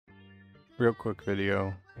Real quick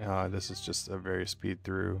video. This is just a very speed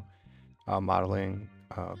through modeling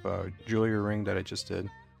of a jewelry ring that I just did.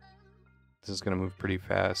 This is going to move pretty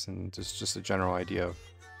fast, and just a general idea of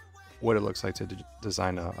what it looks like to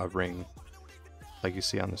design a ring like you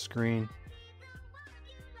see on the screen.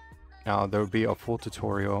 Now there will be a full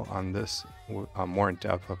tutorial on this more in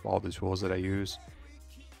depth of all the tools that I use.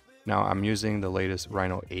 Now I'm using the latest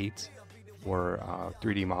Rhino 8 for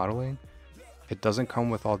 3D modeling. It doesn't come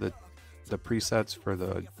with all the presets for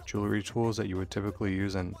the jewelry tools that you would typically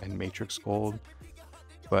use in Matrix Gold,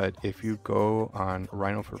 but if you go on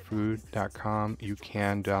rhinoforfood.com, you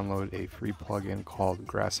can download a free plugin called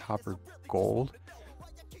Grasshopper Gold,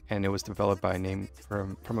 and it was developed by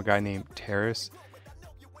from a guy named Terrace.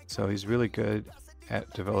 So he's really good at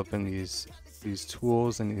developing these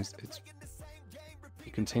tools, and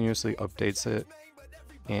he continuously updates it,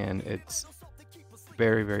 and it's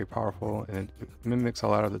very, very powerful, and it mimics a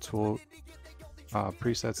lot of the tool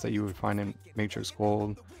presets that you would find in Matrix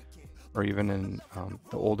Gold or even in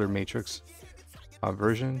the older Matrix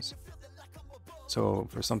versions. So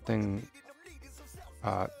for something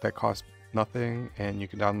that costs nothing, and you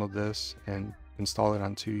can download this and install it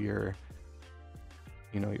onto your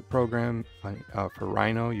program. For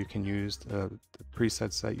Rhino, you can use the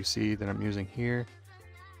presets that you see that I'm using here,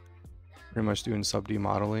 pretty much doing sub-D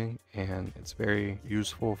modeling, and it's very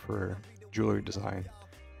useful for jewelry design.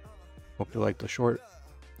 Hope you liked the short,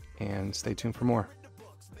 and stay tuned for more.